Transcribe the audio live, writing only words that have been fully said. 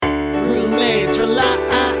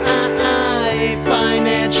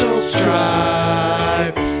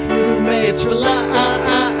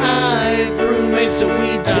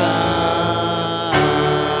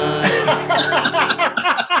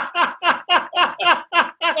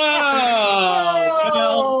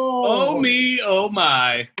Oh me, oh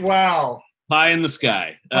my. Wow. Pie in the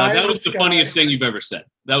sky. That was the funniest thing you've ever said.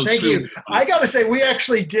 That was Thank you. I got to say, we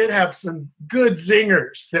actually did have some good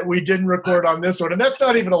zingers that we didn't record on this one, and that's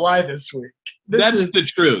not even a lie this week. That's the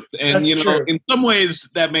truth. And, true. In some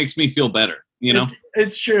ways, that makes me feel better,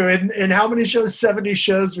 It's true. In how many shows? 70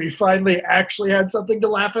 shows, we finally actually had something to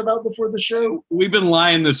laugh about before the show. We've been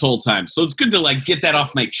lying this whole time, so it's good to, get that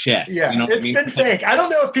off my chest. Yeah, been fake. I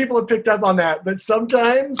don't know if people have picked up on that, but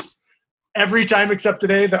sometimes, every time except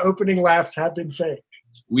today, the opening laughs have been fake.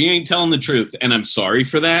 We ain't telling the truth, and I'm sorry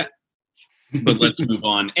for that, but let's move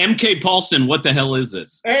on. MK Paulson, what the hell is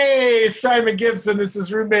this? Hey, Simon Gibson. This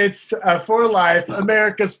is Roommates for Life,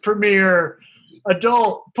 America's premier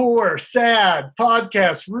adult, poor, sad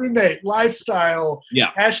podcast, roommate, lifestyle.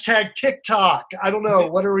 Yeah. Hashtag TikTok. I don't know.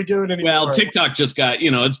 What are we doing anymore? Well, TikTok just got,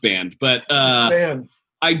 it's banned, but it's banned.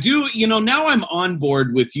 I do, now I'm on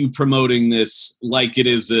board with you promoting this like it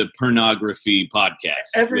is a pornography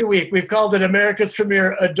podcast. Every week we've called it America's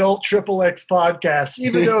premier adult XXX podcast,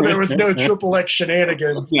 even though there was no XXX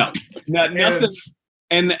shenanigans. No, nothing.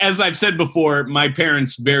 And as I've said before, my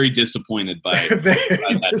parents very disappointed by that.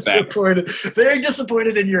 Very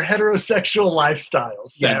disappointed in your heterosexual lifestyle.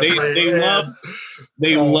 Sadly. Yeah,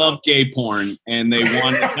 they love gay porn, and they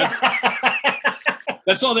wanted.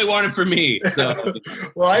 That's all they wanted from me. So,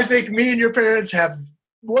 well, I think me and your parents have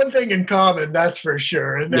one thing in common, that's for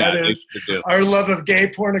sure, and that is our love of gay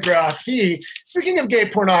pornography. Speaking of gay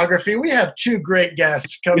pornography, we have two great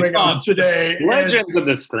guests coming on today. Legends of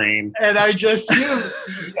the screen. And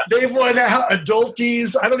they've won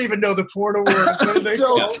adulties. I don't even know the porno word.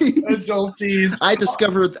 Adulties. I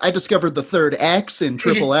discovered the third X in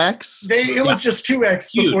Triple X. It was just 2X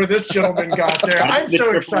before this gentleman got there. I'm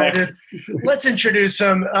so excited. Let's introduce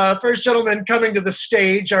him. First gentleman coming to the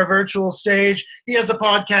stage, our virtual stage. He has a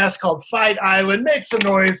podcast called Fight Island. Make some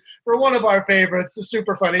noise for one of our favorites, the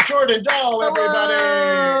super funny Jordan Dahl, everybody.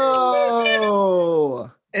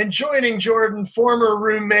 Hello. And joining Jordan, former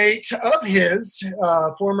roommate of his,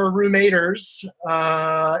 former roommaters,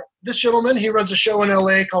 this gentleman, he runs a show in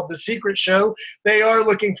LA called The Secret Show. They are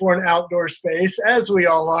looking for an outdoor space, as we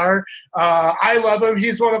all are. I love him.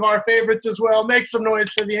 He's one of our favorites as well. Make some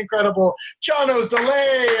noise for the incredible John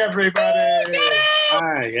Ozale, everybody.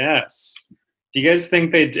 Hi, yes. Do you guys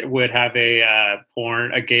think they would have a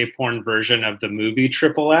gay porn version of the movie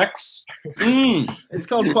Triple X? It's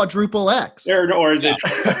called Quadruple X. Or is it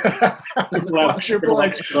Quadruple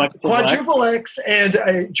X? Quadruple X,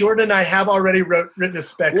 and Jordan and I have already written a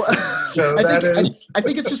spec. So I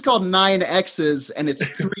think it's just called 9 X's, and it's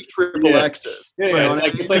 3 triple X's. Yeah,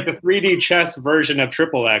 it's like the 3D chess version of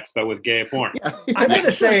Triple X, but with gay porn. Yeah. I'm going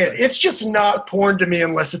to say it. It's just not porn to me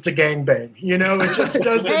unless it's a gangbang. It just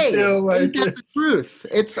doesn't feel like the truth.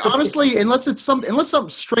 It's honestly, unless something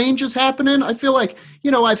strange is happening, I feel like,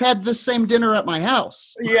 I've had this same dinner at my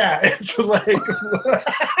house. Yeah, it's like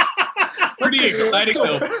pretty exciting.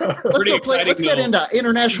 Let's get into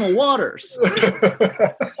international waters.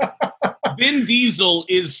 Vin Diesel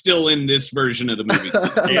is still in this version of the movie.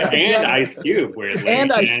 And Ice Cube, weirdly.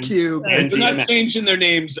 And Ice Cube. They're not changing their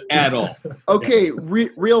names at all. Okay,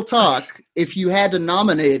 real talk. If you had to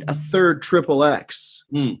nominate a third Triple X,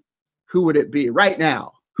 who would it be right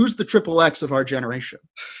now? Who's the Triple X of our generation?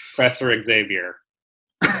 Professor Xavier.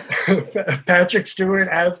 Patrick Stewart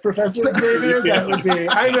as Professor Xavier. That would be.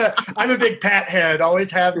 I'm a big Pat head.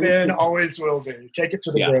 Always have been. Always will be. Take it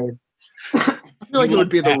to the grave. I feel like it would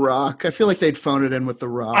be The Rock. I feel like they'd phone it in with The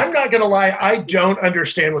Rock. I'm not going to lie. I don't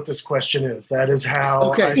understand what this question is. That is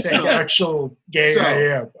how I think actual gay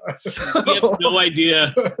I am. We have no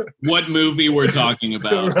idea what movie we're talking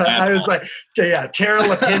about. Right. I was like, Tara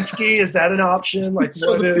Lipinski, is that an option? Like,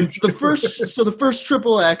 the first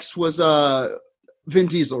Triple X was Vin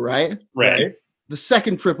Diesel, right? Right. The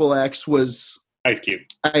second Triple X was Ice Cube.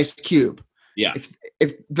 Ice Cube. Yeah.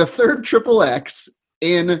 If the third Triple X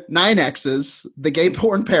in 9 X's, the gay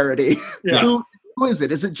porn parody, who is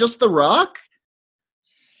it? Is it just The Rock?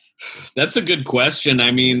 That's a good question.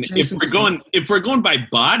 I mean, if we're going by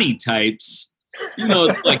body types,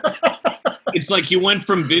 it's like you went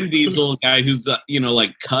from Vin Diesel, a guy who's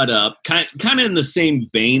cut up, kind of in the same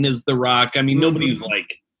vein as The Rock. I mean,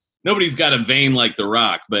 nobody's got a vein like The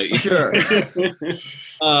Rock, but sure.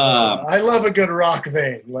 I love a good rock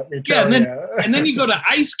vein. Let me tell you. And then you go to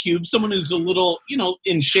Ice Cube, someone who's a little,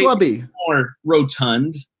 in shape, schlubby, more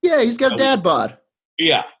rotund. Yeah, he's got dad bod.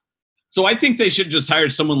 Yeah. So I think they should just hire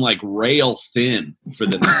someone like Rail Thin for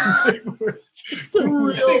the. I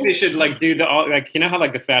think they should do how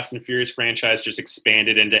the Fast and Furious franchise just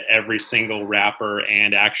expanded into every single rapper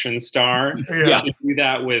and action star. Yeah. They should do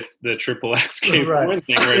that with the Triple X thing, where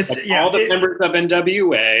all the members of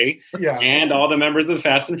NWA and all the members of the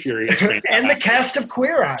Fast and Furious franchise. And the cast of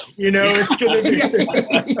Queer Eye. It's going to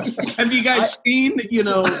be. Have you guys seen,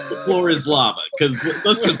 The Floor is Lava? Because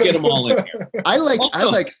let's just get them all in here.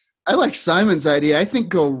 I like Simon's idea. I think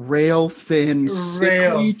go rail thin,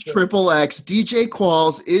 sickly Triple X. DJ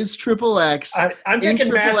Qualls is Triple X. I'm thinking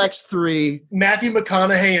Triple X3. Matthew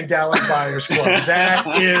McConaughey and Dallas Buyers Club.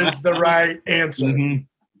 That is the right answer.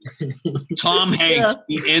 Mm-hmm. Tom Hanks,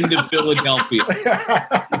 The End of Philadelphia.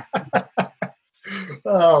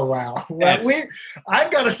 Oh, wow. Well,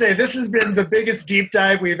 I've got to say, this has been the biggest deep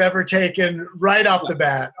dive we've ever taken right off the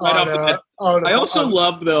bat. I also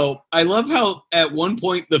love how at one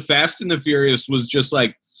point the Fast and the Furious was just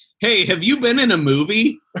like, hey, have you been in a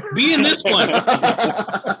movie? Be in this one.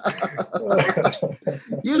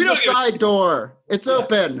 Use the side door. It's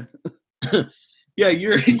open. Yeah,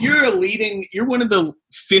 you're one of the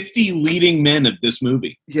 50 leading men of this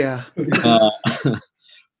movie. Yeah.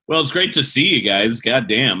 Well, it's great to see you guys. God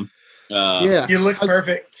damn. You look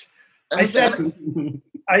perfect. I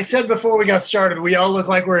said before we got started, we all look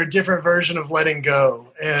like we're a different version of Letting Go.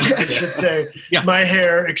 And I should say, my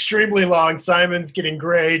hair extremely long. Simon's getting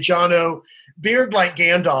gray. Jono, beard like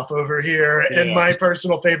Gandalf over here. Yeah. And my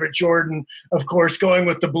personal favorite, Jordan, of course, going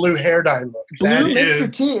with the blue hair dye look. Blue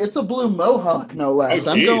Mr. T. It's a blue mohawk, no less.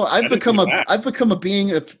 I've become a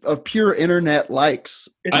being of pure internet likes.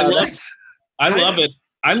 I love it.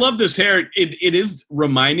 I love this hair. It is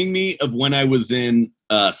reminding me of when I was in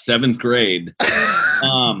 7th grade.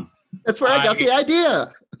 That's where I got the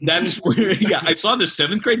idea. That's where, I saw the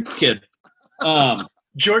 7th grade kid.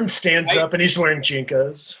 Jordan stands up and he's wearing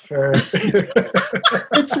Jinkos.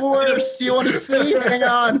 It's worse. Do you want to see? Hang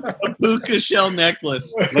on. A puka shell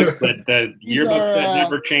necklace. Look, the yearbook said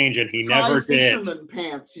never change, and he never did. Fisherman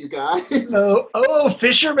pants, you guys.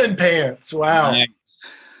 Fisherman pants. Wow. Nice.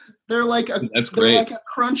 They're like a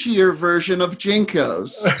crunchier version of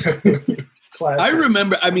Jinkos. I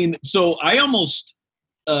remember. So I almost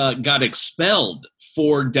got expelled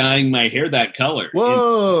for dyeing my hair that color.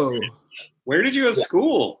 Whoa! Where did you go to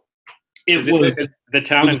school? It was the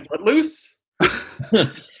town in Footloose.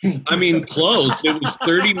 Close. It was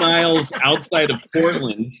 30 miles outside of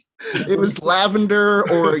Portland. It was Lavender,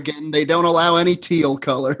 Oregon. They don't allow any teal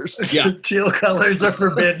colors. Yeah. Teal colors are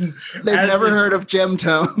forbidden. They've never heard of gem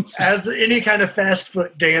tones. As any kind of fast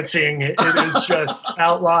foot dancing, it is just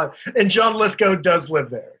outlawed. And John Lithgow does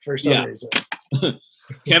live there for some reason.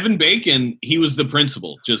 Kevin Bacon, he was the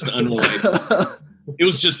principal, just unrelated. It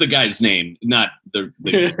was just the guy's name, not the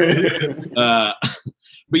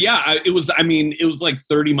but yeah, it was like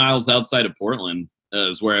 30 miles outside of Portland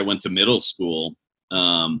is where I went to middle school.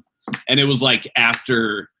 And it was like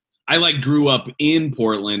after I grew up in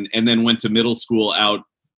Portland and then went to middle school out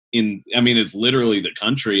in, it's literally the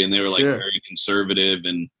country, and they were very conservative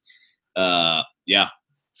and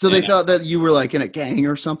So they thought that you were like in a gang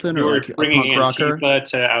or something, or like a punk rocker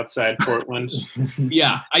to outside Portland.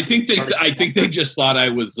 Yeah, I think they just thought I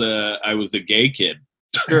was a gay kid.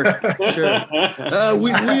 Sure.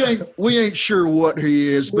 We ain't sure what he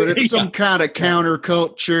is, but it's some kind of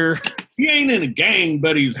counterculture. He ain't in a gang,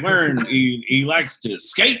 but he likes to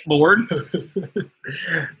skateboard.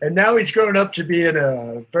 And now he's grown up to be in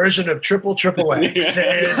a version of Triple X, and you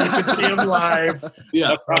can see him live. Yeah,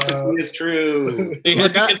 the prophecy is true. They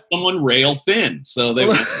had to get someone rail thin, so they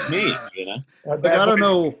went to me. I don't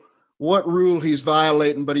know what rule he's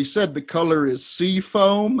violating, but he said the color is sea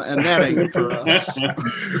foam, and that ain't for us.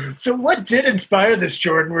 So what did inspire this,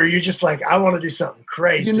 Jordan? Were you just like, I want to do something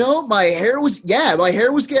crazy? My hair was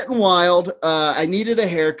getting wild. I needed a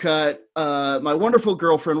haircut. My wonderful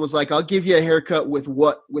girlfriend was like, I'll give you a haircut with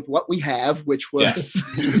what we have, which was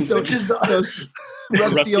those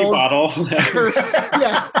rusty old bottle. Cursed,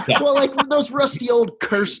 well, like those rusty old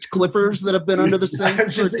cursed clippers that have been under the sink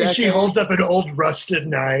for decades. She holds up an old rusted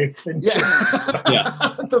knife. And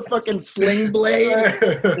the fucking sling blade.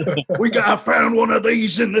 I found one of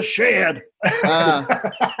these in the shed.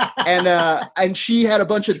 And she had a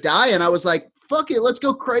bunch of dye, and I was like, fuck it, let's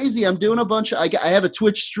go crazy. I'm doing a bunch of, I have a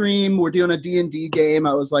Twitch stream. We're doing a D&D game.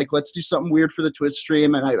 I was like, let's do something weird for the Twitch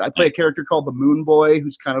stream. And I play a character called the Moon Boy,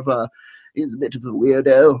 who's kind of he's a bit of a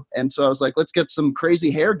weirdo. And so I was like, let's get some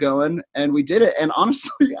crazy hair going. And we did it. And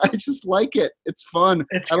honestly, I just like it. It's fun.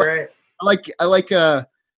 It's great. I like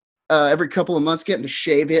every couple of months getting to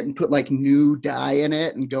shave it and put like new dye in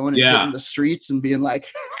it and going and hitting the streets and being like,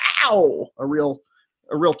 pow, a real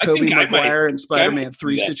Tobey Maguire and Spider-Man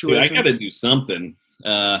 3 situation. I got to do something.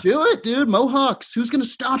 Do it, dude. Mohawks. Who's going to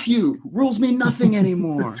stop you? Rules mean nothing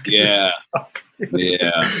anymore. Yeah.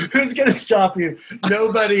 Who's going to stop you?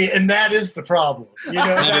 Nobody. And that is the problem.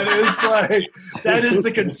 That is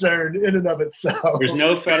the concern in and of itself. There's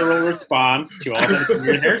no federal response to all the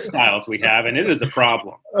weird hairstyles we have, and it is a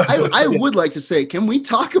problem. I would like to say, can we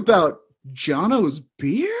talk about Jono's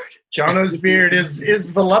beard? Jono's beard is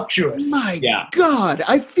voluptuous. My God.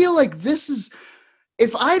 I feel like this is,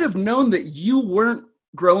 if I'd have known that you weren't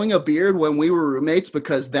growing a beard when we were roommates,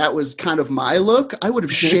 because that was kind of my look, I would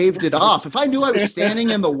have shaved it off. If I knew I was standing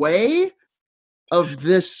in the way of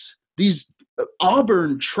these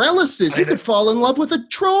auburn trellises, you could fall in love with a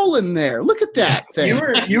troll in there. Look at that thing.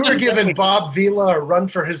 You were giving Bob Vila a run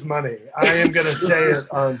for his money. I am going to say it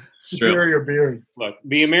on Superior Beard. Look,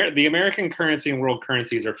 the American currency and world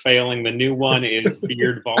currencies are failing. The new one is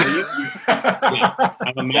beard volume.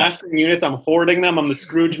 I'm amassing units. I'm hoarding them. I'm the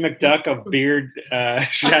Scrooge McDuck of beard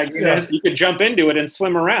shagginess. You could jump into it and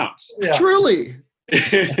swim around. Yeah. Truly.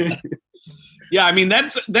 Yeah, I mean,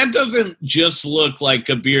 that doesn't just look like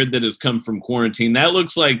a beard that has come from quarantine. That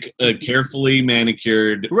looks like a carefully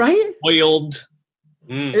manicured, right? Oiled.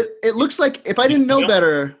 It looks like, if I didn't know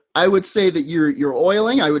better, I would say that you're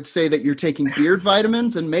oiling. I would say that you're taking beard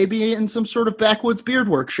vitamins and maybe in some sort of backwoods beard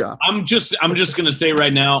workshop. I'm just going to say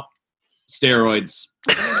right now, steroids.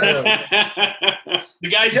 The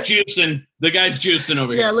guy's juicing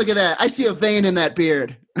over here. Yeah, look at that. I see a vein in that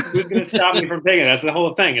beard. Who's going to stop me from taking it? That's the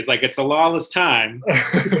whole thing. It's like, it's a lawless time.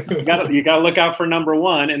 You got to look out for number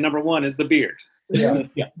one, and number one is the beard. Yeah.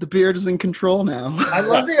 The beard is in control now. I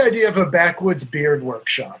love the idea of a backwoods beard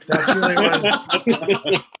workshop. That's really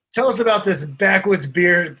was. Tell us about this backwoods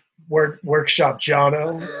beard workshop,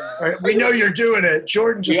 Jono. Right, we know you're doing it.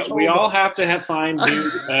 Jordan just told us. We all have to find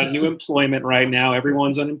new employment right now.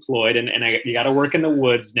 Everyone's unemployed, and you got to work in the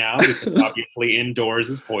woods now because obviously indoors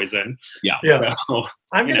is poison. Yeah. So,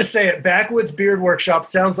 I'm going to say it. Backwoods Beard Workshop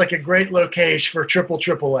sounds like a great location for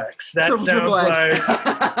XXX. That sounds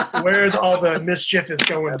like where all the mischief is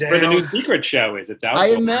going down. Where the new secret show is. It's out. I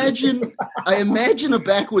imagine a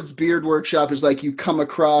backwoods beard workshop is like you come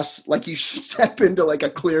across, like you step into like a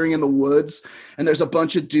clearing in the woods, and there's a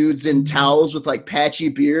bunch of dudes in towels with like patchy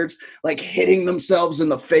beards, like hitting themselves in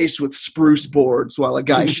the face with spruce boards while a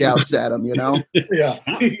guy shouts at them. Yeah.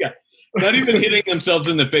 Not even hitting themselves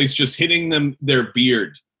in the face, just hitting their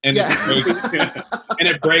beard, and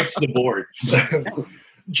it breaks the board.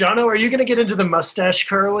 Jono, are you going to get into the mustache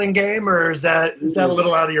curling game, or is that a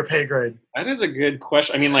little out of your pay grade? That is a good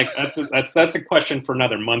question. I mean, like that's a question for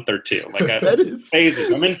another month or two. Like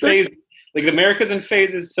phases. I'm in phase. Like America's in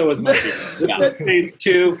phases, so is my beard. Phase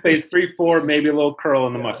 2, phase 3, 4, maybe a little curl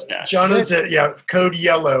in the mustache. Jono's code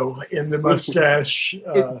yellow in the mustache.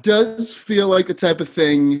 It does feel like the type of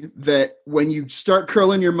thing that when you start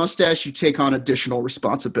curling your mustache, you take on additional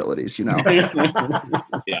responsibilities, Yeah.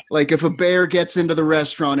 Like if a bear gets into the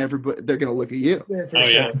restaurant, everybody they're going to look at you. Yeah, for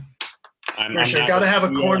sure. For sure. Got to have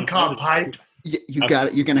a corncob pipe. You got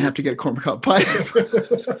it. You're going to have to get a corncob pipe.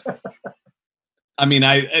 I mean,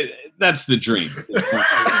 that's the dream.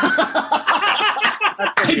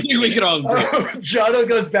 I think we could all agree. Jono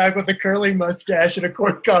goes back with a curly mustache and a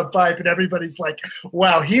corncob pipe, and everybody's like,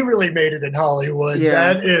 wow, he really made it in Hollywood.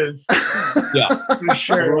 Yeah. That is. Yeah. For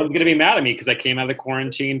sure. Everyone's going to be mad at me because I came out of the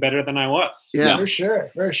quarantine better than I was. Yeah. For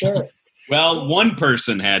sure. For sure. Well, one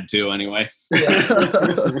person had to anyway.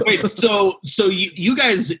 Yeah. Wait, so you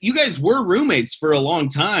guys were roommates for a long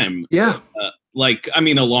time. Yeah. A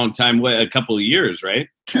long time, a couple of years, right?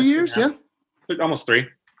 2 years, yeah. Almost 3.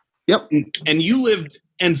 Yep. And you lived,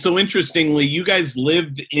 and so interestingly, you guys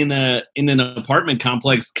lived in an apartment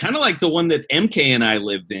complex, kind of like the one that MK and I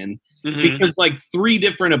lived in, because like 3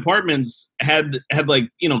 different apartments had like,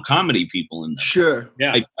 comedy people in them. Sure.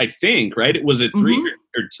 Yeah. I think, right? Was it 3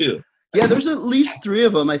 or 2? Yeah, there's at least 3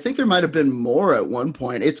 of them. I think there might have been more at one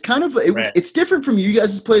point. It's kind of it's different from you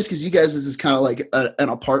guys' place because you guys is kind of like an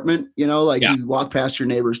apartment, you walk past your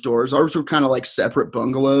neighbor's doors. Ours were kind of like separate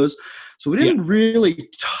bungalows, so we didn't really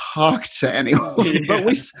talk to anyone, but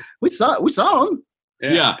we saw them.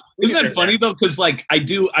 Yeah. Isn't that funny though? Because like I've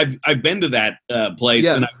been to that place,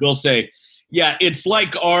 and I will say, it's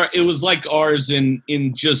like it was like ours in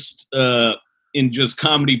just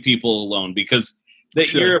comedy people alone because.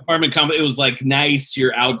 Your apartment complex, it was like nice.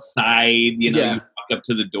 You're outside, you walk up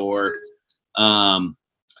to the door.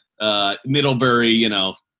 Middlebury,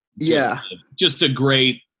 just a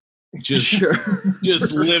great just Sure.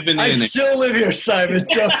 just living I in it. still live here, Simon.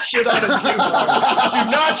 Don't shit on it too hard.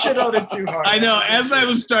 Do not shit on it too hard. I know. As I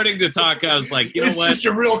was starting to talk, I was like, you know It's what? just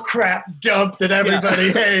a real crap dump that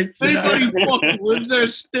everybody hates. Anybody fucking lives there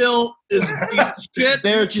still is a piece of shit.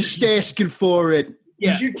 They're just asking for it.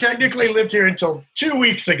 Yeah. You technically lived here until 2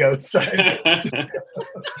 weeks ago, Simon.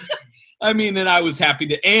 I mean, and I was happy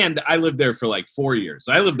to, and I lived there for like 4 years.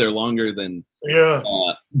 I lived there longer than, Yeah.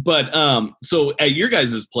 So at your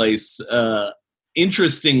guys' place,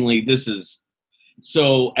 interestingly,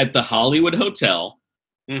 so at the Hollywood Hotel,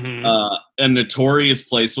 a notorious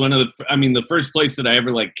place, the first place that I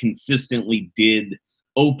ever like consistently did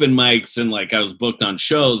open mics and like I was booked on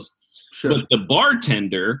shows, Sure. but the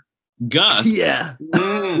bartender, Gus, Yeah.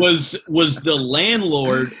 was the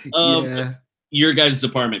landlord of Yeah. your guys'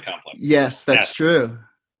 apartment complex. Yes, that's Yes. true.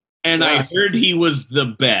 And Yes. I heard he was the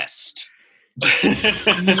best.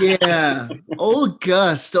 Yeah. Old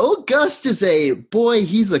Gust. Old Gust is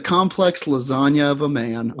he's a complex lasagna of a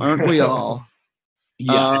man, aren't we all?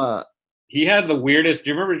 Yeah. He had the weirdest. Do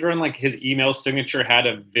you remember Jordan? Like his email signature had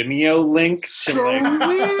a Vimeo link So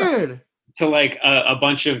weird. to like a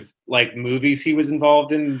bunch of like movies he was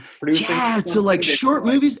involved in producing. Yeah, to like short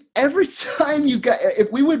movies. Every time if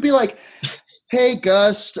we would be like, hey,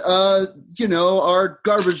 Gus, our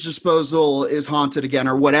garbage disposal is haunted again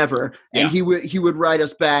or whatever. And he would write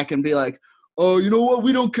us back and be like, oh, you know what?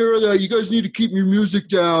 We don't care that. You guys need to keep your music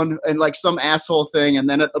down and like some asshole thing. And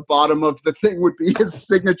then at the bottom of the thing would be his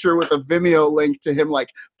signature with a Vimeo link to him like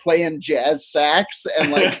playing jazz sax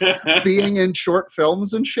and like being in short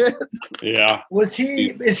films and shit. Yeah. Is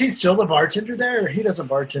he still the bartender there? Or he doesn't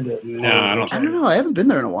bartend at No, I don't I don't know. I haven't been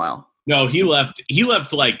there in a while. No, he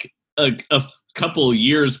left like a couple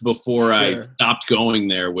years before I Sure. stopped going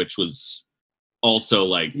there, which was also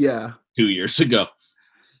like Yeah. 2 years ago.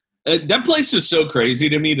 That place is so crazy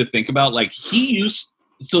to me to think about. Like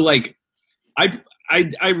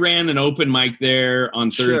I ran an open mic there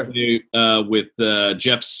on Sure. Thursday with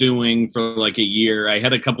Jeff Suing for like a year. I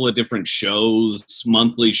had a couple of different shows,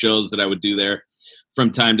 monthly shows that I would do there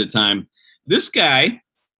from time to time. This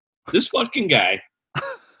fucking guy,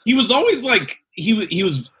 he was always like he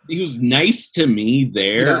was nice to me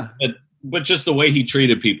there, but just the way he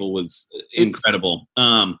treated people was incredible.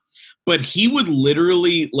 But he would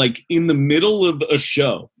literally, like, in the middle of a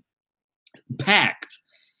show, packed,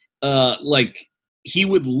 like, he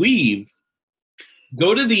would leave,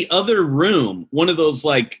 go to the other room, one of those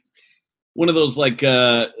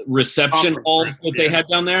reception halls that they had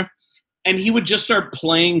down there, and he would just start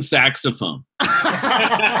playing saxophone.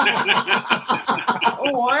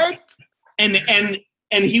 What? And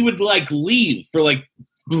he would, like, leave for, like,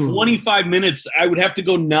 25 minutes. I would have to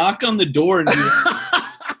go knock on the door and be like,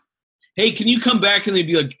 hey, can you come back? And they'd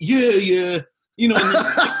be like, yeah. You know, and then,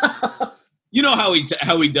 you know how he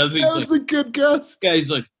does it. That was a good guess. Guy's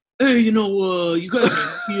like, hey, you guys,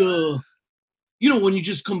 when you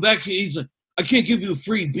just come back, he's like, I can't give you a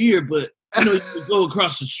free beer, but you can go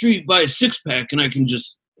across the street, buy a 6-pack, and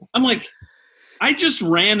I'm like, I just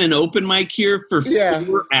ran an open mic here for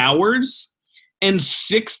 4 hours, and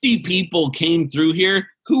 60 people came through here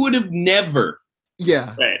who would have never.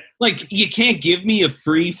 Yeah. Right. Like, you can't give me a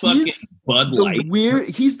free fucking Bud Light.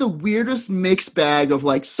 He's the weirdest mixed bag of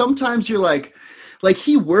like, sometimes you're like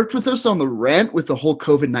he worked with us on the rent with the whole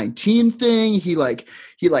COVID-19 thing. He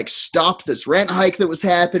stopped this rent hike that was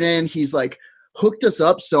happening. He's like hooked us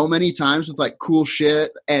up so many times with like cool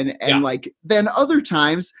shit. And like, then other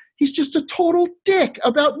times he's just a total dick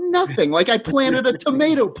about nothing. Like I planted a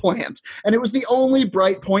tomato plant and it was the only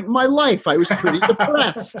bright point in my life. I was pretty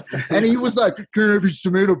depressed. And he was like, can't have these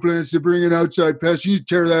tomato plants to bring an outside pest. You need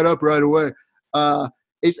to tear that up right away. The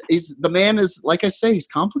man is, like I say, he's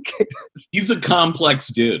complicated. He's a complex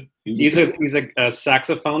dude. He's a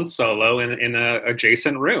saxophone solo in a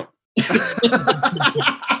adjacent room.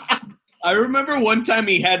 I remember one time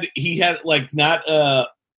he had like not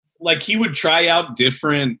like he would try out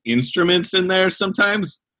different instruments in there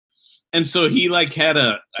sometimes. And so he like had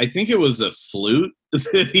I think it was a flute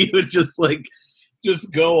that he would just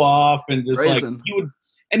go off and just Raisin. like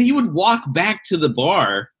he would walk back to the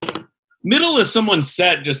bar, middle of someone's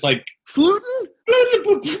set, just like Fluting?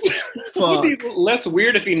 It Fuck. would be less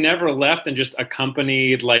weird if he never left and just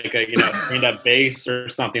accompanied like a stand-up bass or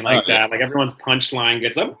something like that. Like everyone's punchline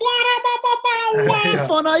gets a What a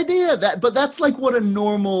fun idea. But that's like what a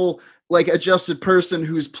normal like adjusted person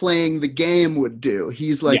who's playing the game would do.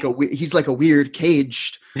 He's like a weird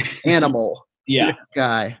caged animal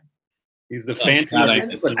guy. He's the fancy.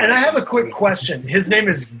 And I have a quick question. His name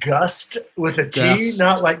is Gust with a T, Gust.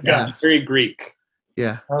 not like Gus. Very Greek.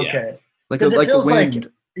 Yeah. Okay. Like Because it the feels wind.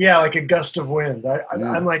 Yeah, like a gust of wind. Yeah.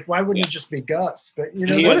 I'm like, why wouldn't it just be Gus? But And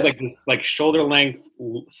he has like this like shoulder length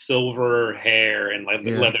silver hair and like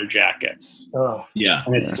leather jackets. Oh. Yeah.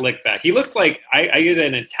 And it's slicked back. He looks like I get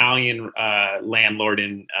an Italian landlord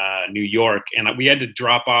in New York, and we had to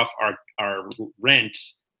drop off our rent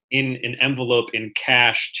in an envelope in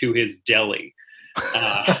cash to his deli.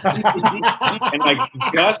 And like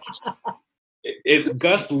Gus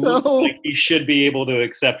looks like he should be able to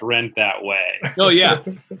accept rent that way. Oh yeah.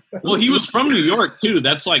 Well, he was from New York too.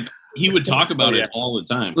 That's like he would talk about it all the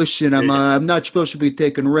time. Listen, I'm not supposed to be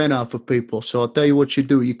taking rent off of people, so I'll tell you what you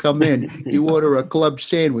do. You come in, you order a club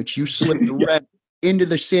sandwich, you slip the rent into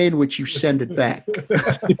the sandwich, you send it back.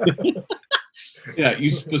 Yeah,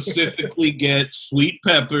 you specifically get sweet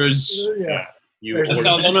peppers. Yeah. That's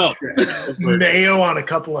how they'll know. Mayo on a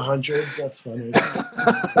couple of hundreds. That's funny.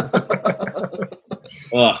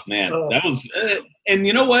 Oh man, that was. And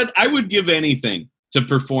you know what? I would give anything to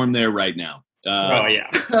perform there right now. Oh yeah.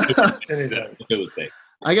 It was safe.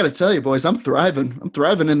 I got to tell you, boys, I'm thriving. I'm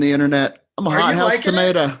thriving in the internet. I'm a hothouse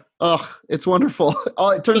tomato. Oh, it's wonderful.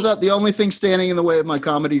 It turns out the only thing standing in the way of my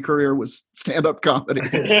comedy career was stand-up comedy.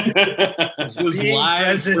 This was Being live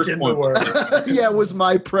present in the world. Yeah, it was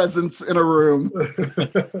my presence in a room.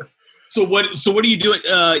 So what are you doing?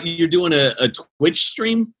 You're doing a Twitch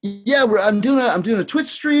stream? Yeah, I'm doing a Twitch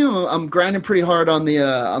stream. I'm grinding pretty hard on the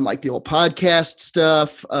on like the old podcast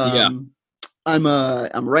stuff. I'm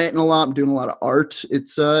writing a lot. I'm doing a lot of art.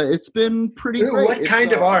 It's been pretty great. What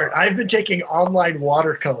kind of art? I've been taking online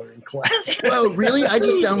watercoloring class. Oh, really? I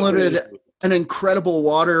just downloaded an incredible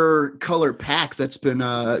watercolor pack that's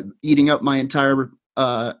been eating up my entire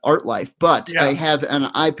art life. But I have an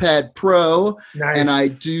iPad Pro, and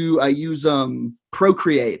I use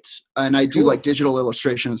Procreate, and I do like digital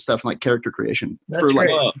illustration and stuff, and like character creation for like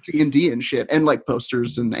D&D and shit, and like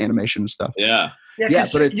posters and animation and stuff. Yeah,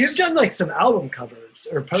 but you've done like some album covers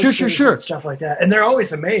or posters and stuff like that, and they're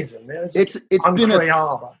always amazing.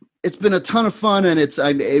 It's been a ton of fun, and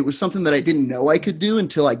it was something that I didn't know I could do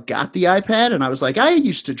until I got the iPad, and I was like, I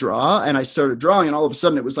used to draw, and I started drawing, and all of a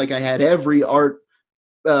sudden it was like I had every art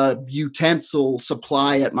utensil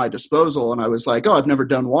supply at my disposal, and I was like, oh, I've never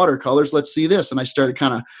done watercolors. Let's see this, and I started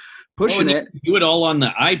kind of pushing it. Do it all on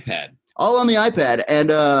the iPad. All on the iPad, and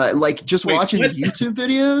like just watching YouTube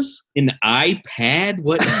videos. An iPad?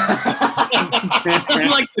 What?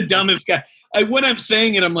 I'm like the dumbest guy. When I'm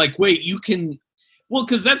saying it, I'm like, wait, you can. Well,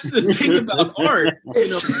 because that's the thing about art,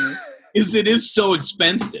 is it is so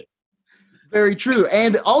expensive. Very true,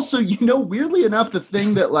 and also, weirdly enough, the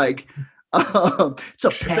thing that like it's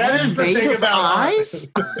a pad made of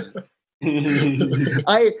eyes.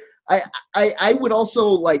 I would also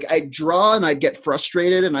like I'd draw and I'd get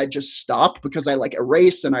frustrated and I'd just stop because I like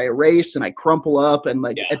erase and I crumple up and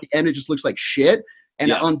like at the end it just looks like shit.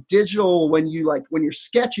 And on digital, when you're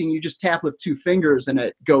sketching, you just tap with two fingers and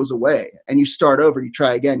it goes away and you start over, you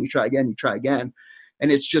try again.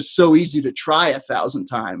 And it's just so easy to try 1,000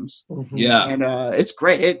 times. Yeah. And it's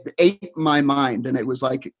great. It ate my mind. And it was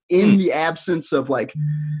like in the absence of like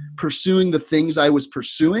pursuing the things I was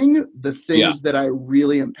pursuing, the things that I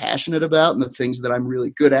really am passionate about and the things that I'm really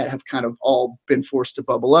good at have kind of all been forced to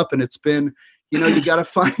bubble up. And it's been, you got to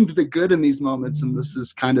find the good in these moments. And this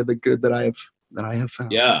is kind of the good that I have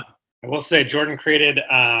found. Yeah. I will say Jordan created,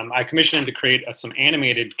 I commissioned him to create some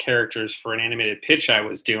animated characters for an animated pitch I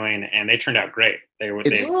was doing, and they turned out great. They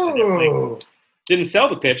didn't sell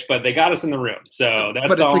the pitch, but they got us in the room. So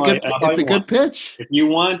that's it's a good pitch. If you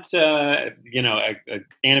want,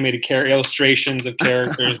 animated illustrations of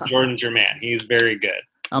characters, Jordan's your man. He's very good.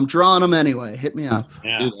 I'm drawing them anyway. Hit me up.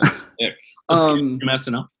 Yeah. Dude, that's sick. You're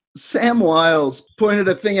messing up. Sam Wiles pointed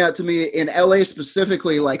a thing out to me in LA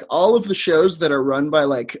specifically, like all of the shows that are run by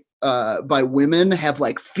women have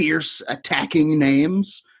like fierce attacking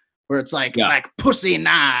names where it's like Pussy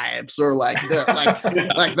Knives or like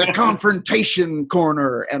the Confrontation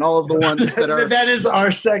Corner and all of the ones that are that is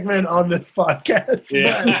our segment on this podcast.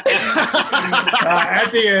 Yeah.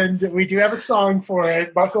 At the end we do have a song for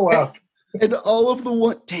it. Buckle up. And all of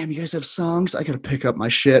the damn, you guys have songs? I gotta pick up my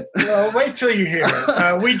shit. Well, wait till you hear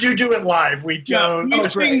it. We do it live. We don't.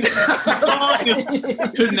 Could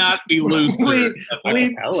not be loose. We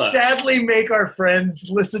sadly make our friends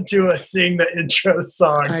listen to us sing the intro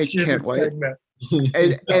song to the segment.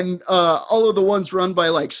 and all of the ones run by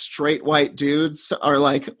like straight white dudes are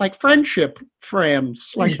like friendship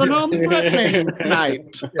friends, like the non-threatening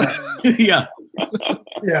night. Yeah.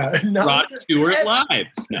 Yeah. Rod Stewart live.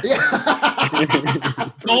 No.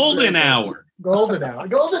 Golden hour. Golden Hour.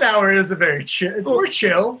 Golden Hour is a very chill. It's more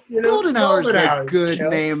chill. You know, Golden Hour is a Hour, good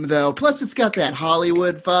chill. name, though. Plus, it's got that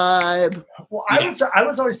Hollywood vibe. Well, I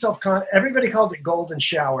was always self-conscious. Everybody called it Golden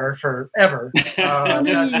Shower forever.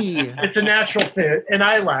 Funny. It's a natural fit, and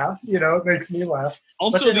I laugh. You know, it makes me laugh.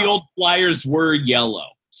 Also, the old flyers were yellow.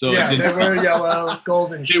 So yeah, they were yellow,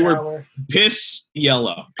 golden shower. Were piss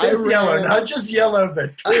yellow. Piss yellow, not just yellow,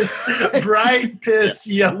 but piss, bright piss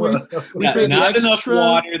yellow. We paid not the enough extra,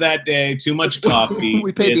 water that day, too much coffee.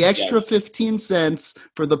 We paid the piss extra 15 cents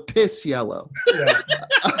for the piss yellow. Yeah.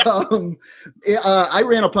 I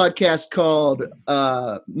ran a podcast called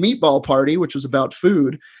Meatball Party, which was about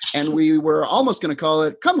food, and we were almost going to call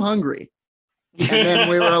it Come Hungry. And then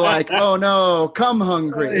we were like, oh no, Come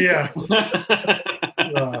Hungry. Yeah.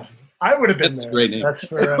 I would have been That's there. a great name. That's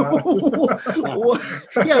for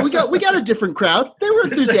Yeah, we got a different crowd. They were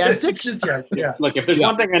enthusiastic. It's just, yeah. Look, if there's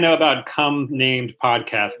one thing I know about named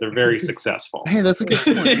podcasts, they're very successful. Hey, that's a good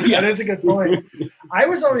point. That is a good point. I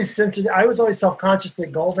was always sensitive. I was always self-conscious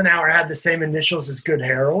that Golden Hour had the same initials as Good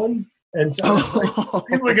Heroin. And so I was like,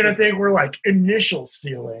 people are going to think we're like initial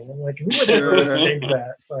stealing. I'm like, who would ever think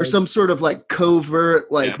that? Like, Or some sort of like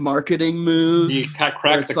covert marketing move. You crack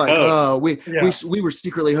It's the like, code. oh, we were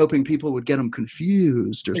secretly hoping people would get them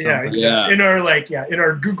confused or yeah, something. exactly. In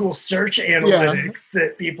our Google search analytics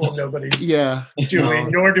that nobody's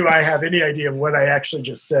doing, nor do I have any idea what I actually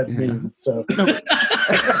just said means. So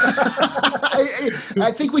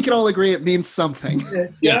I think we can all agree it means something.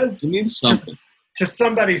 it does. It means something. To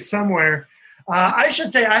somebody somewhere. I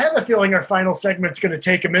should say, I have a feeling our final segment's going to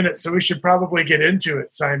take a minute, so we should probably get into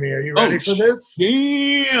it, Simon. Are you ready for this?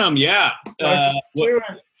 Damn, yeah. Let's do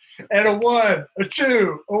it. And a 1, a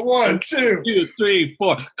 2, a 1, 2. 2, 3,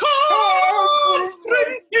 4.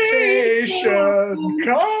 Confrontation.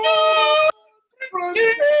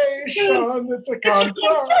 Confrontation. It's a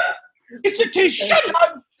confrontation. It's a t-shirt.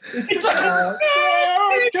 It's a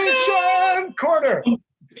confrontation corner.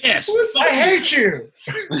 Yes. I hate you.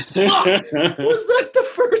 Was that the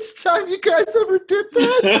first time you guys ever did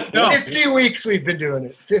that? No. 50 weeks we've been doing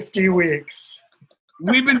it. 50 weeks.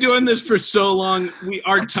 We've been doing this for so long.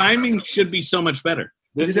 Our timing should be so much better.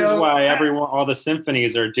 This is why all the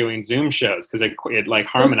symphonies are doing Zoom shows, because it like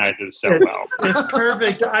harmonizes so well. It's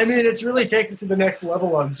perfect. I mean, it really takes us to the next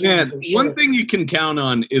level on Zoom. Yeah, for sure. one thing you can count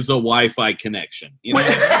on is a Wi-Fi connection. You know?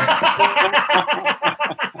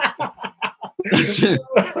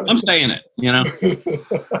 I'm saying it, you know.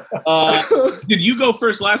 Did you go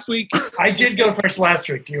first last week? I did go first last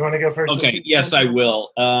week. Do you want to go first? Okay, yes, I will.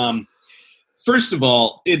 First of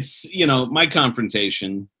all, it's, my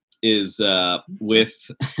confrontation is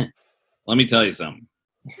with, let me tell you something.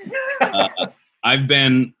 I've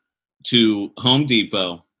been to Home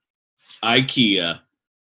Depot, IKEA,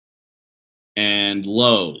 and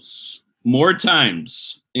Lowe's more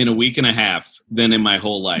times in a week and a half than in my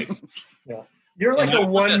whole life. Yeah. You're like a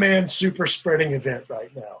one-man super spreading event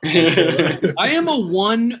right now. I am a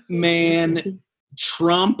one-man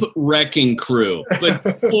Trump wrecking crew,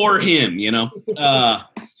 but for him,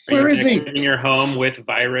 Where is he? In your home with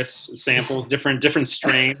virus samples, different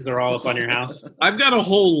strains are all up on your house. I've got a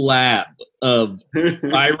whole lab of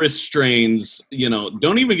virus strains.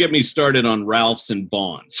 Don't even get me started on Ralph's and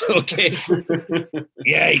Vaughn's. Okay,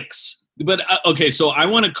 yikes! But okay, so I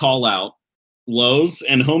want to call out Lowe's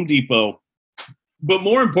and Home Depot, but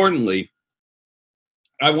more importantly,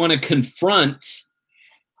 I want to confront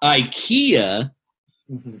IKEA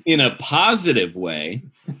in a positive way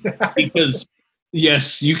because.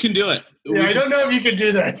 Yes, you can do it. Yeah, I don't know if you can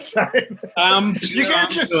do that, Simon. You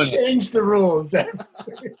can't just change the rules.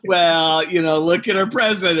 Well, look at our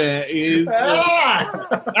president. He's sorry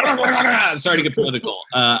to get political.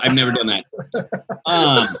 I've never done that.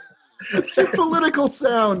 It's a political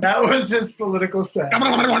sound. That was his political sound.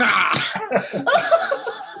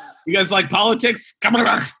 You guys like politics? Get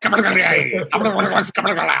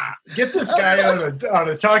this guy on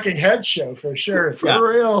a talking head show for sure. For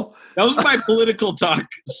real. That was my political talk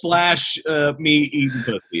 / me eating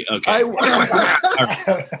pussy. Okay.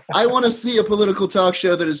 I want to see a political talk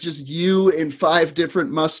show that is just you in 5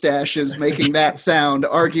 different mustaches making that sound,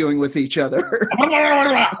 arguing with each other.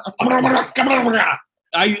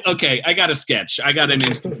 I got a sketch. I got an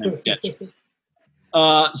Instagram sketch.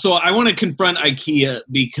 So I want to confront IKEA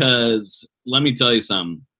because let me tell you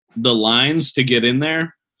something. The lines to get in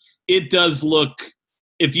there, it does look,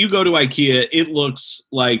 if you go to IKEA, it looks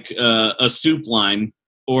like a soup line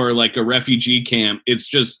or like a refugee camp. It's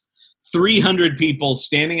just 300 people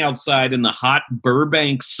standing outside in the hot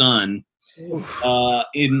Burbank sun with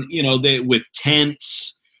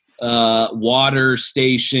tents. water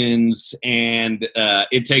stations, and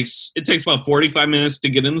it takes about 45 minutes to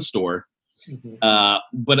get in the store.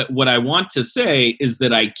 But what I want to say is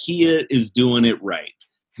that IKEA is doing it right,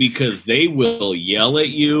 because they will yell at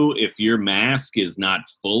you if your mask is not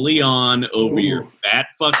fully on over your fat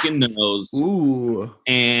fucking nose. Ooh.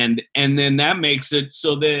 And then that makes it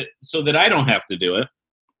so that I don't have to do it,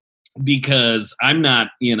 because I'm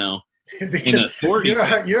not, in authority.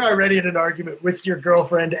 You're already in an argument with your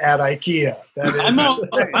girlfriend at IKEA. I'm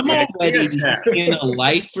already in a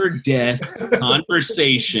life or death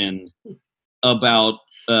conversation about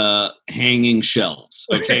hanging shelves.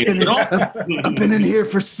 Okay, I've been in here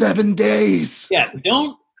for 7 days. Yeah,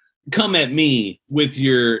 don't come at me with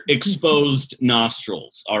your exposed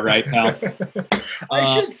nostrils. All right, pal. I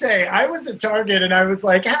should say, I was at Target and I was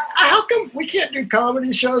like, how come we can't do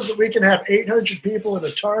comedy shows but we can have 800 people at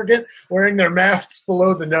a Target wearing their masks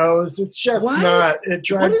below the nose? It's just not. It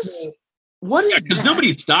drives me. What is because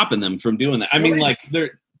nobody's stopping them from doing that. I mean, like,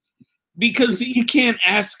 they're because you can't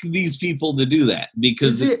ask these people to do that,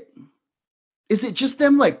 because is it just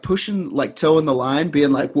them like pushing, like toeing the line,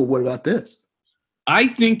 being like, well, what about this? I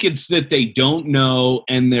think it's that they don't know,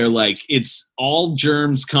 and they're like, it's all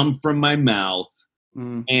germs come from my mouth,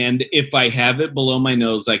 and if I have it below my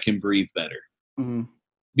nose, I can breathe better.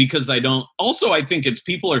 Because I don't. Also, I think it's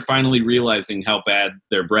people are finally realizing how bad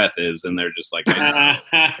their breath is, and they're just like, I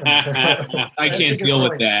can't deal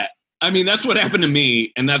with that. I mean, that's what happened to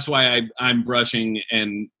me, and that's why I'm brushing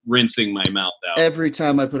and rinsing my mouth out. Every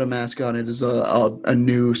time I put a mask on, it is a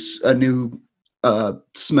new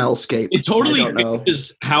smellscape. It totally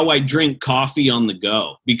is how I drink coffee on the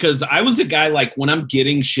go, because I was a guy, like, when I'm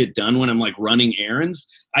getting shit done, when I'm like running errands,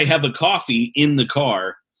 I have a coffee in the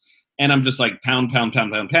car and I'm just like pound.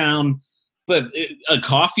 But a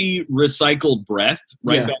coffee recycled breath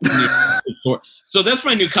right back in the store. So that's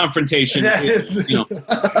my new confrontation.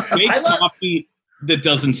 Make coffee that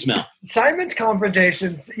doesn't smell. Simon's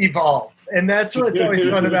confrontations evolve, and that's what's always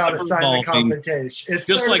fun about a Simon confrontation. It's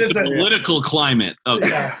just like the political climate. Okay.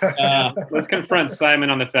 Yeah. Let's confront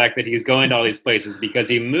Simon on the fact that he's going to all these places because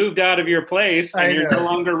he moved out of your place and you're no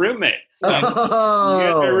longer roommates. So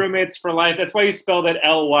you're roommates for life. That's why you spelled it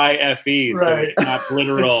LYFE, so it's not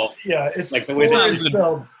literal. It's like the way that is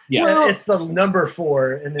spelled. Yeah, well, it's the number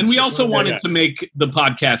 4. And we also wanted to make the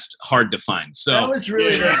podcast hard to find. So that was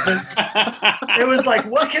really it was like,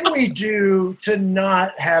 what can we do to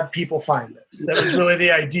not have people find us? That was really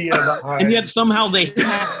the idea behind. And yet somehow they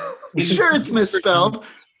sure, it's misspelled,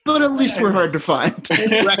 but at least we're hard to find.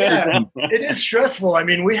 It is stressful. I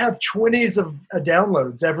mean, we have 20s of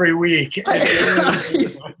downloads every week.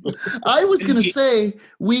 I was going to say,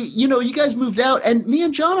 you guys moved out, and me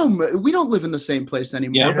and John, we don't live in the same place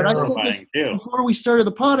anymore. But I said this before we started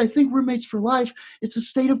the pod. I think roommates for life, it's a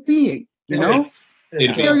state of being, you know?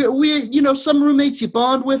 Some roommates you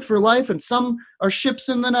bond with for life, and some are ships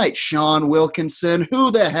in the night. Sean Wilkinson, who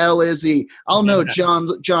the hell is he? I'll know John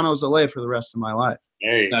Ozole for the rest of my life.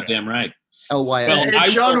 Goddamn right. LYL. Well,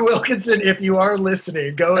 Sean Wilkinson, if you are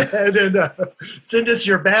listening, go ahead and send us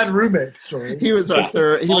your bad roommate stories. He was our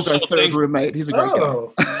third. He was our third roommate. He's a great guy.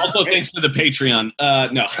 Also, thanks for the Patreon.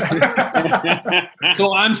 No.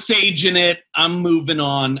 So I'm saging it. I'm moving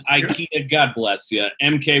on. IKEA, God bless you.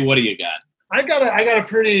 MK, what do you got? I got a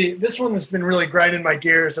pretty, this one has been really grinding my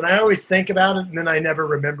gears, and I always think about it and then I never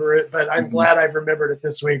remember it, but I'm glad I've remembered it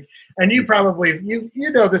this week. And you probably, you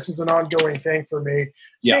know this is an ongoing thing for me.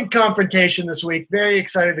 Yeah. Big confrontation this week. Very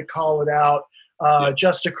excited to call it out.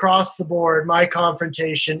 Just across the board, my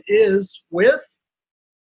confrontation is with,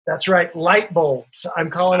 that's right, light bulbs. I'm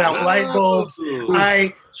calling out light bulbs.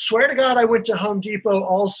 I swear to God, I went to Home Depot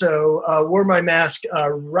also, wore my mask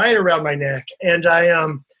right around my neck, and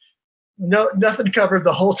nothing covered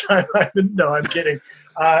the whole time. No, I'm kidding.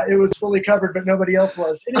 It was fully covered, but nobody else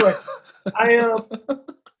was. Anyway,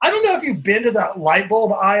 I don't know if you've been to that light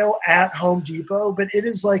bulb aisle at Home Depot, but it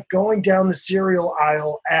is like going down the cereal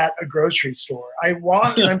aisle at a grocery store. I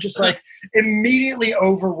walk and I'm just like immediately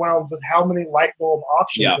overwhelmed with how many light bulb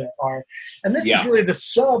options there are. And this is really the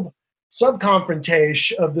sub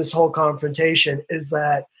confrontation of this whole confrontation, is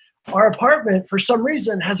that our apartment, for some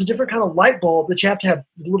reason, has a different kind of light bulb that you have to have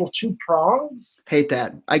little 2 prongs. Hate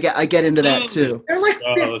that. I get into that too. They're like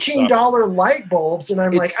 $15 light bulbs, and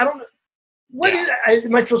I'm like, I don't know. What is it?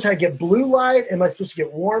 Am I supposed to get blue light? Am I supposed to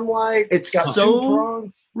get warm light? It's got so 2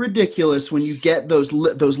 prongs. Ridiculous when you get those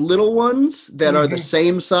little ones that are the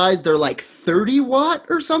same size. They're like 30 watt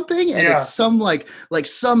or something, and it's some like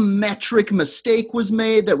some metric mistake was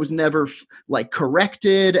made that was never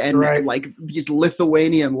corrected, and like these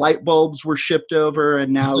Lithuanian light bulbs were shipped over,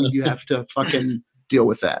 and now you have to fucking deal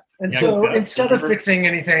with that. And Yeah, so yeah. instead of fixing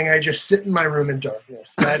anything, I just sit in my room in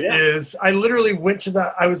darkness. That is, I literally went to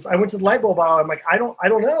the light bulb aisle. I'm like, I don't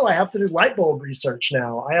know. I have to do light bulb research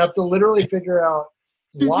now. I have to literally figure out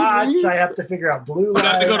Did you watts. leave? I have to figure out blue You light.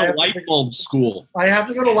 got to go I to have light bulb school. I have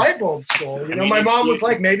to go to light bulb school. You know, mean, my if mom you- was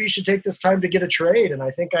like, maybe you should take this time to get a trade, and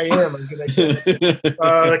I think I am. I'm going to get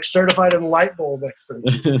like certified in light bulb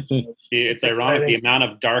expertise. So It's Exciting. ironic the amount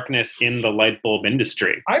of darkness in the light bulb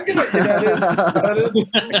industry. I'm gonna. That is.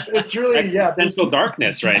 It's really there's- Potential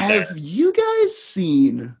darkness right there. Have you guys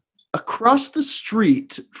seen across the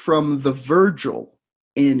street from the Virgil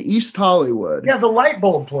in East Hollywood? Yeah, the light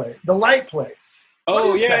bulb play, the light place. What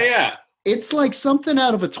Oh is yeah, that? yeah. It's like something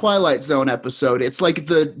out of a Twilight Zone episode. It's like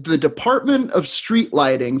the Department of Street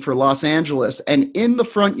Lighting for Los Angeles, and in the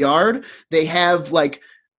front yard they have like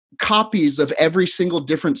copies of every single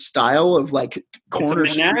different style of like corner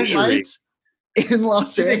street menagerie. lights in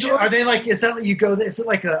Los Angeles. Are they like? Is that what you go? Is it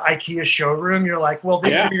like an IKEA showroom? You're like, well,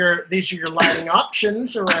 these Yeah. are your lighting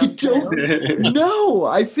options I around. don't No,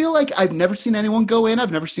 I feel like I've never seen anyone go in.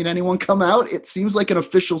 I've never seen anyone come out. It seems like an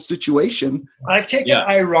official situation. I've taken Yeah.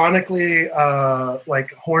 ironically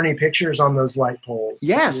like horny pictures on those light poles.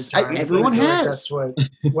 Yes, a few times. everyone I feel like has. That's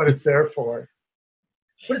what it's there for.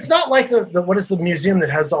 But it's not like the what is the museum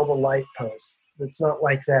that has all the light posts? It's not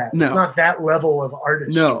like that. No. It's not that level of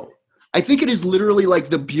artistry. No. I think it is literally like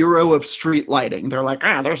the Bureau of Street Lighting. They're like,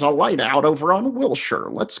 there's a light out over on Wilshire.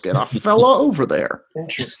 Let's get a fella over there.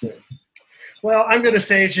 Interesting. Well, I'm going to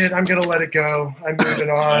sage it. I'm going to let it go. I'm moving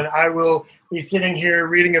on. I will be sitting here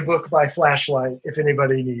reading a book by flashlight if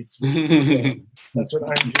anybody needs me. So that's what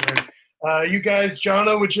I'm doing. You guys,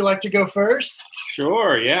 Jono, would you like to go first?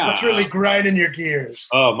 Sure, yeah. What's really grinding your gears?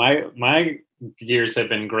 Oh, my gears have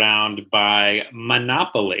been ground by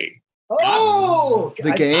Monopoly. Oh,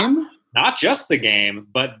 The game? Not just the game,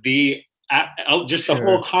 but just the Sure.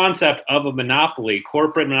 whole concept of a monopoly.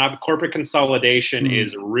 Corporate consolidation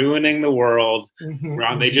is ruining the world.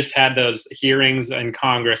 Mhm. They just had those hearings in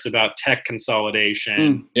Congress about tech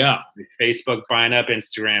consolidation, Yeah. Facebook buying up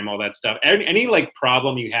Instagram, all that stuff. Any like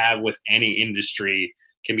problem you have with any industry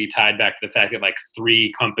can be tied back to the fact that like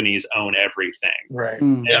 3 companies own everything. Right.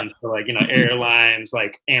 Yeah. And so like, airlines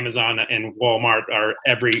like Amazon and Walmart are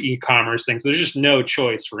every e-commerce thing. So there's just no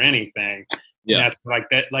choice for anything. Yeah. And that's like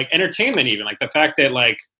that, like entertainment, even like the fact that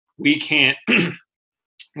like we can't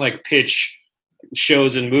like pitch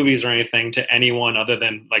shows and movies or anything to anyone other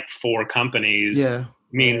than like 4 companies Yeah.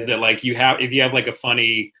 means that like if you have like a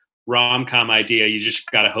funny rom-com idea, you just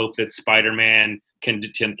got to hope that Spider-Man can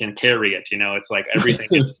carry it. It's like everything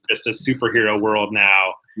is just a superhero world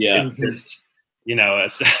now. Yeah. It's just, a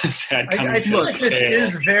sad I feel like this tale.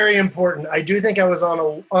 is very important. I do think I was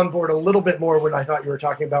on board a little bit more when I thought you were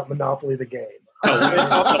talking about Monopoly the game.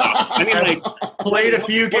 I mean, like, Played a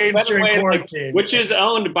few games by the during way, like, quarantine. which is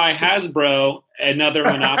owned by Hasbro, another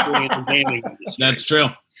monopoly in the gaming industry. That's true.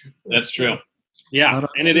 That's true. Yeah,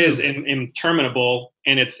 and it is interminable,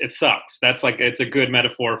 and it sucks. That's like it's a good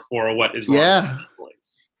metaphor for what is wrong with Yeah.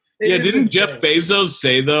 monopolies. It Yeah, is didn't insane. Jeff Bezos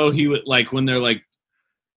say though he would like when they're like,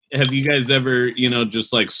 have you guys ever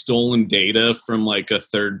just like stolen data from like a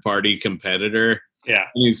third party competitor? Yeah.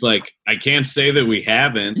 And he's like, I can't say that we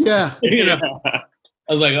haven't. Yeah.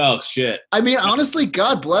 I was like, oh shit. I mean, honestly,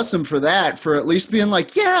 God bless him for that, for at least being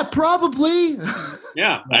like, yeah, probably.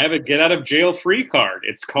 Yeah, I have a get out of jail free card.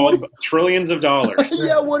 It's called trillions of dollars.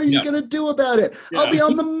 Yeah, what are you Yeah. going to do about it? Yeah. I'll be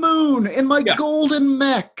on the moon in my Yeah. golden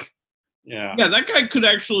mech. Yeah. Yeah, that guy could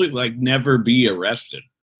actually like never be arrested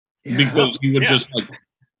Yeah. because he would Yeah. just like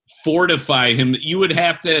fortify him. You would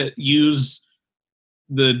have to use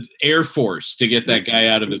the Air Force to get that guy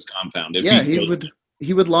out of his compound. If Yeah, goes-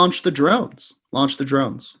 he would launch the drones.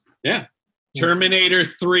 Yeah. Terminator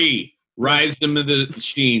 3, Rise of the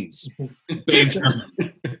Machines. Bezos.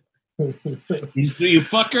 You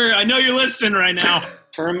fucker, I know you're listening right now.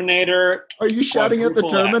 Terminator. Are you shouting at the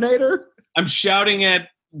Quadruple X. Terminator? I'm shouting at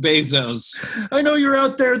Bezos. I know you're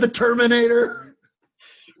out there, the Terminator.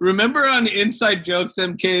 Remember on Inside Jokes,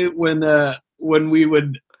 MK, when we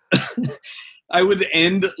would I would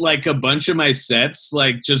end like a bunch of my sets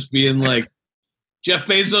like just being like Jeff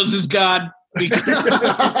Bezos is God because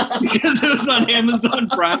it was on Amazon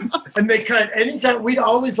Prime. And they cut anytime. We'd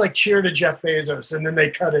always like cheer to Jeff Bezos, and then they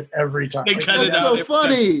cut it every time. They Like, cut it That's out. so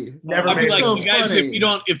funny. Never I'd be made like, so you guys, funny.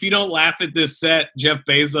 if you don't laugh at this set, Jeff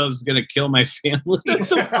Bezos is gonna kill my family. That's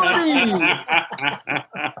so funny.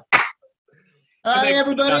 Hi,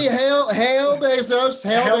 everybody. Hail Bezos.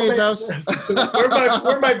 Hail Bezos.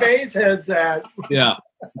 where my base heads at? Yeah.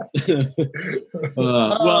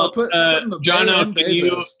 Well, put in the Jono, Bay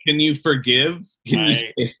and Bezos. can you forgive? Can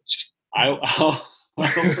you? I'll I'll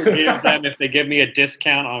forgive them if they give me a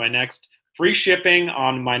discount on my next free shipping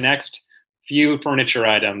on my next few furniture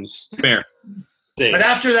items. Fair. But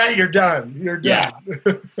after that, you're done. You're done.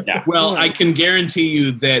 Yeah. Well, I can guarantee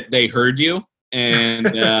you that they heard you, and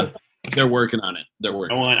they're working on it. They're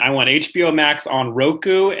working. I want HBO Max on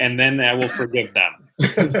Roku, and then I will forgive them.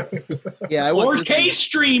 Yeah, I want 4K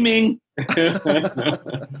streaming. I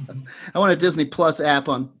want a Disney Plus app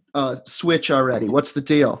on Switch already. What's the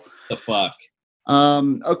deal? The fuck.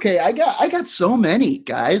 Okay, I got so many,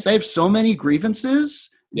 guys. I have so many grievances.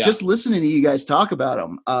 Yeah. Just listening to you guys talk about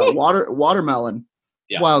them. Watermelon,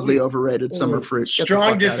 wildly overrated summer fruit. Get the fuck Strong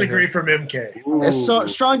outta disagree here. from MK.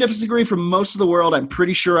 Strong disagree from most of the world. I'm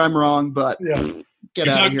pretty sure I'm wrong, but get You're out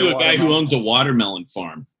of talking here. to a guy who Watermelon. owns a watermelon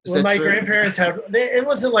farm. Is Well, that my true? grandparents had, it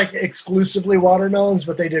wasn't like exclusively watermelons,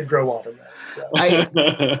 but they did grow watermelons. So.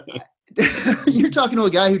 You're talking to a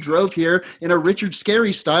guy who drove here in a Richard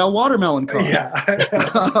Scarry style watermelon car. Yeah.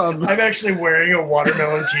 I'm actually wearing a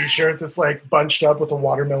watermelon t-shirt that's like bunched up with a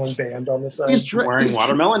watermelon band on the side. Wearing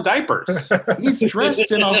watermelon diapers. He's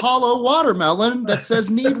dressed in a hollow watermelon that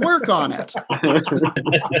says need work on it.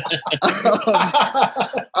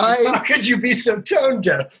 How could you be so tone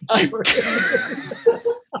deaf? I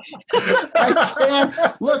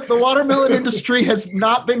can't. Look, the watermelon industry has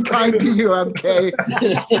not been kind to you, MK.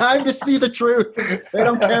 It's time to see the truth. They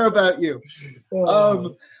don't care about you.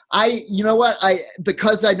 You know what?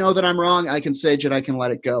 Because I know that I'm wrong, I can sage it. I can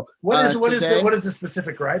let it go. What is the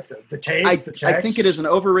specific gripe though? The taste, the text? I think it is an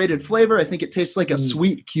overrated flavor. I think it tastes like a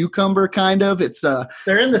sweet cucumber, kind of. It's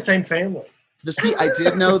they're in the same family. I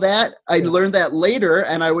did know that. I learned that later,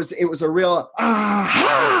 and it was a real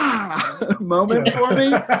moment for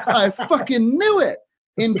me. I fucking knew it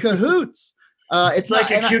in cahoots. It's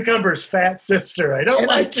like a cucumber's fat sister. I don't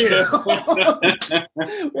like it.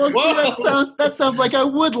 Well, see, that sounds like I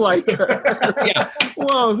would like her. Yeah.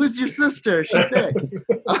 Whoa, who's your sister? She thick.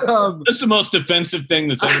 That's the most offensive thing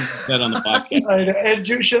that's ever been said on the podcast.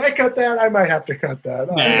 And should I cut that? I might have to cut that.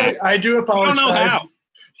 Nah. I do apologize.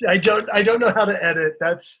 I don't know how. I don't know how to edit.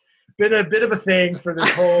 That's been a bit of a thing for this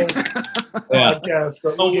whole podcast.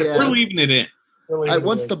 But we're leaving it in.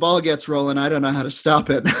 Once the ball gets rolling, I don't know how to stop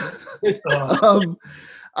it.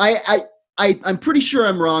 I'm pretty sure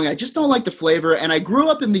I'm wrong. I just don't like the flavor. And I grew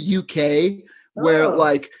up in the UK where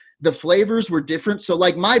like the flavors were different. So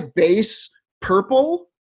like my base purple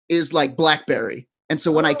is like blackberry. And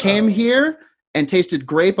so when I came here and tasted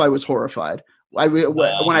grape, I was horrified.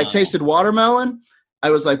 When I tasted watermelon, I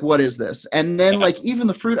was like, what is this? And then like even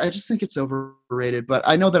the fruit, I just think it's overrated, but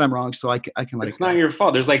I know that I'm wrong. So I can let it go. It's not your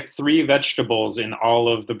fault. There's like 3 vegetables in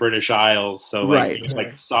all of the British Isles. So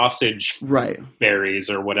like sausage berries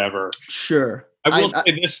or whatever. Sure. I will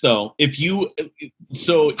say this though. Your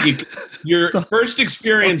first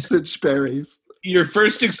experience, sausage berries. Your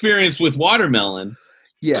first experience with watermelon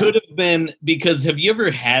could have been because have you ever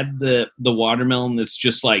had the watermelon that's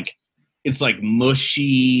just like, it's like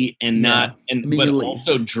mushy and but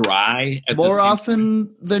also dry. More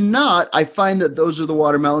often than not, I find that those are the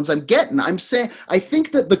watermelons I'm getting. I'm saying I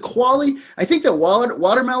think that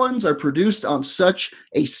watermelons are produced on such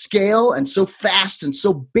a scale and so fast and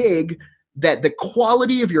so big that the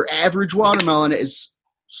quality of your average watermelon is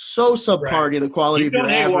so subpar to the quality of your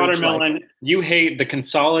average. You hate watermelon. You hate the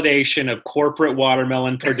consolidation of corporate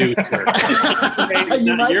watermelon producers.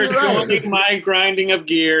 You're joining my grinding of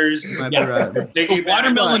gears.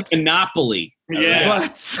 Watermelon monopoly. Yeah.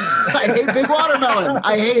 But I hate big watermelon.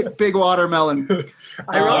 I hate big watermelon.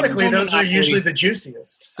 Ironically, those are usually the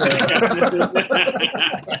juiciest. So.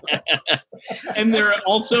 And they're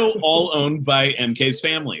also all owned by MK's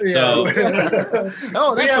family. So we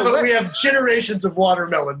have generations of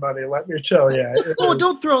watermelon money, let me tell you.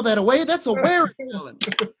 Don't throw that away. That's a watermelon.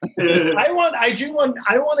 I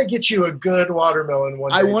want to get you a good watermelon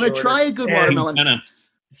one day. I want to try a good watermelon.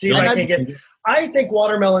 See what I can get. I think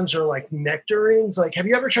watermelons are like nectarines. Like, have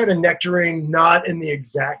you ever tried a nectarine not in the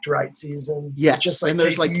exact right season? Yes. Just like and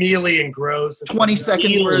there's tastes mealy and gross. 20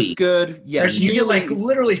 seconds where it's good. Yes. You get like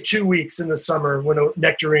literally 2 weeks in the summer when a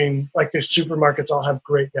nectarine, like the supermarkets all have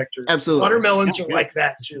great nectarines. Absolutely. Watermelons are like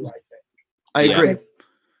that too, I think. I agree.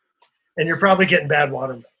 And you're probably getting bad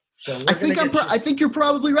watermelons. So I think you're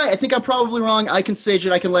probably right. I think I'm probably wrong. I can sage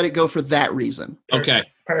it. I can let it go for that reason. Okay.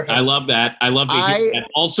 Perfect. I love that. I love to hear that.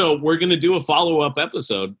 Also, we're going to do a follow-up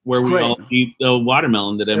episode where we all eat the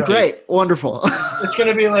watermelon that MK. Great. Wonderful. It's going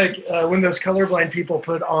to be like when those colorblind people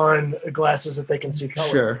put on glasses that they can see color.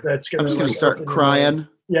 Sure. I'm just going to start crying.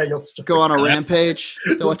 Yeah, you'll go on a rampage.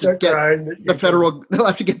 They'll have to get They'll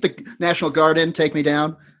have to get the National Guard in, take me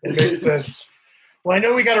down. It makes sense. Well, I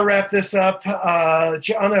know we got to wrap this up.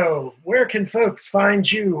 Jono, where can folks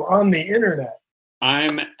find you on the internet?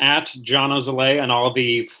 I'm at John Ozalay and all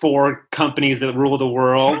the 4 companies that rule the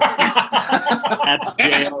world at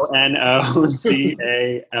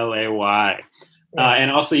JONOCALAY.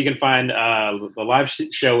 And also you can find the live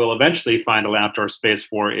show we'll eventually find an outdoor space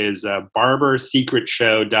for is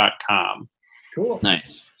barbersecretshow.com. Cool.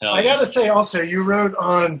 Nice. I got to say also, you wrote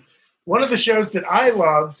on one of the shows that I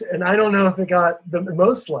loved, and I don't know if it got the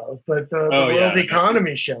most love, but the World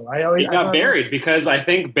Economy show. It got buried because I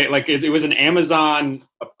think like it was an Amazon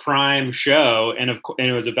Prime show, and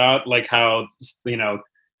it was about like how, you know,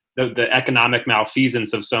 the economic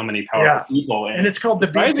malfeasance of so many powerful people. And it's called The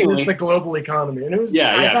Beast is the Global Economy. And it was,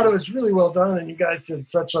 I thought it was really well done, and you guys did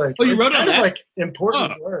such like, you wrote kind of like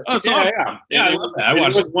important work. Oh, awesome. I love that.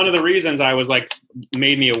 It was one of the reasons I was like,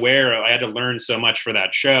 made me aware. I had to learn so much for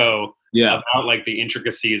that show about like the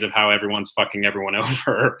intricacies of how everyone's fucking everyone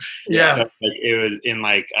over. Yeah. So, like it was in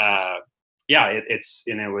like,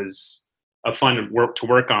 it was a fun work to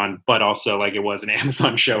work on, but also like it was an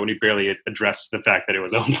Amazon show and he barely addressed the fact that it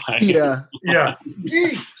was owned by Yeah.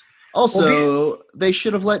 Also, they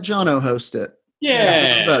should have let Jono host it.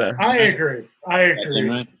 Yeah. Better. I agree.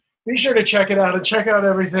 Right. Be sure to check it out and check out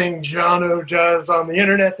everything Jono does on the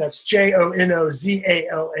internet. That's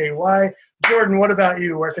JONOZALAY. Jordan, what about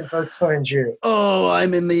you? Where can folks find you? Oh,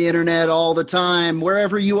 I'm in the internet all the time.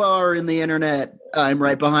 Wherever you are in the internet, I'm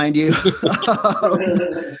right behind you.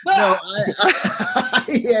 No,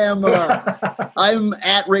 I am. I'm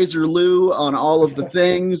at Razor Lou on all of the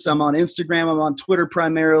things. I'm on Instagram. I'm on Twitter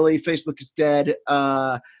primarily. Facebook is dead.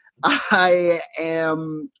 I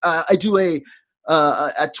do a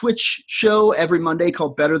Twitch show every Monday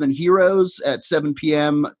called Better Than Heroes at 7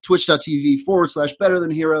 p.m. Twitch.tv/Better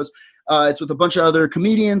Than Heroes. It's with a bunch of other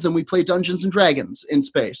comedians, and we play Dungeons and Dragons in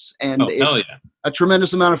space. And it's a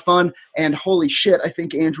tremendous amount of fun. And holy shit, I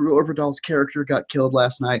think Andrew Overdahl's character got killed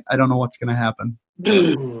last night. I don't know what's going to happen.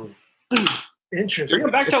 Interesting. Bring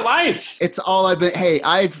it back to life. It's all I've been. Hey,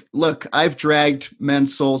 I've dragged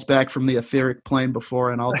men's souls back from the etheric plane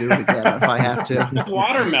before, and I'll do it again if I have to.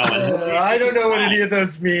 Watermelon. I don't know what any of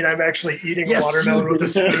those mean. I'm actually eating watermelon with a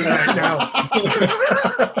spoon right now.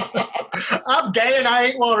 I'm gay and I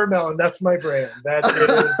eat watermelon. That's my brand. That is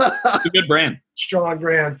It's a good brand. Strong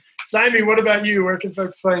brand. Simon, what about you? Where can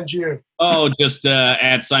folks find you? Oh, just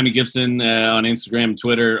at Simon Gibson on Instagram,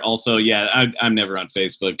 Twitter. Also, I'm never on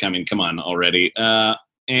Facebook. I mean, come on already.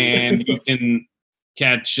 And you can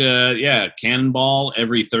catch Cannonball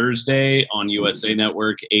every Thursday on USA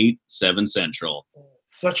Network, 8/7 Central.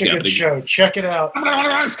 Such a good show. Check it out.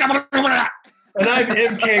 And I'm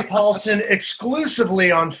MK Paulson exclusively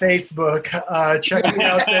on Facebook. Check me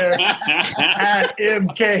out there at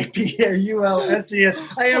MKPaulsen.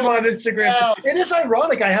 I am on Instagram too. It is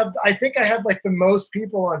ironic. I think I have like the most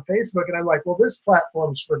people on Facebook, and I'm like, well, this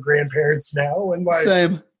platform's for grandparents now. And like,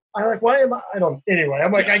 same. I'm like, why am I? I don't. Anyway,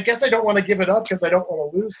 I'm like, I guess I don't want to give it up because I don't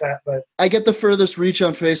want to lose that. But I get the furthest reach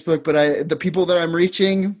on Facebook, but the people that I'm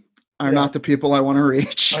reaching are not the people I want to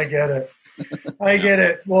reach. I get it. I get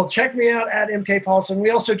it. Well, check me out at MK Paulson. We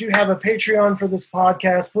also do have a Patreon for this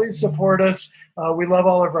podcast. Please support us. We love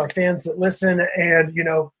all of our fans that listen, and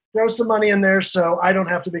throw some money in there so I don't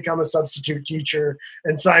have to become a substitute teacher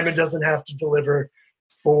and Simon doesn't have to deliver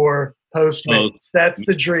for Postmates. That's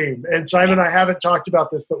the dream. And Simon and I haven't talked about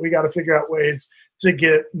this, but we got to figure out ways to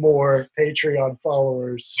get more Patreon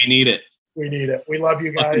followers. We need it. We need it. We love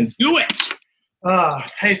you guys. Do it.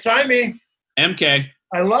 Hey, Simon. MK.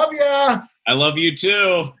 I love ya. I love you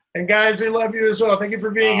too. And guys, we love you as well. Thank you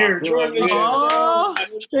for being here. Jordan,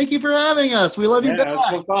 thank you for having us. We love you back. It was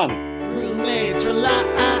so fun. Roommates for life,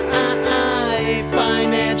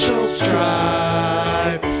 financial strife.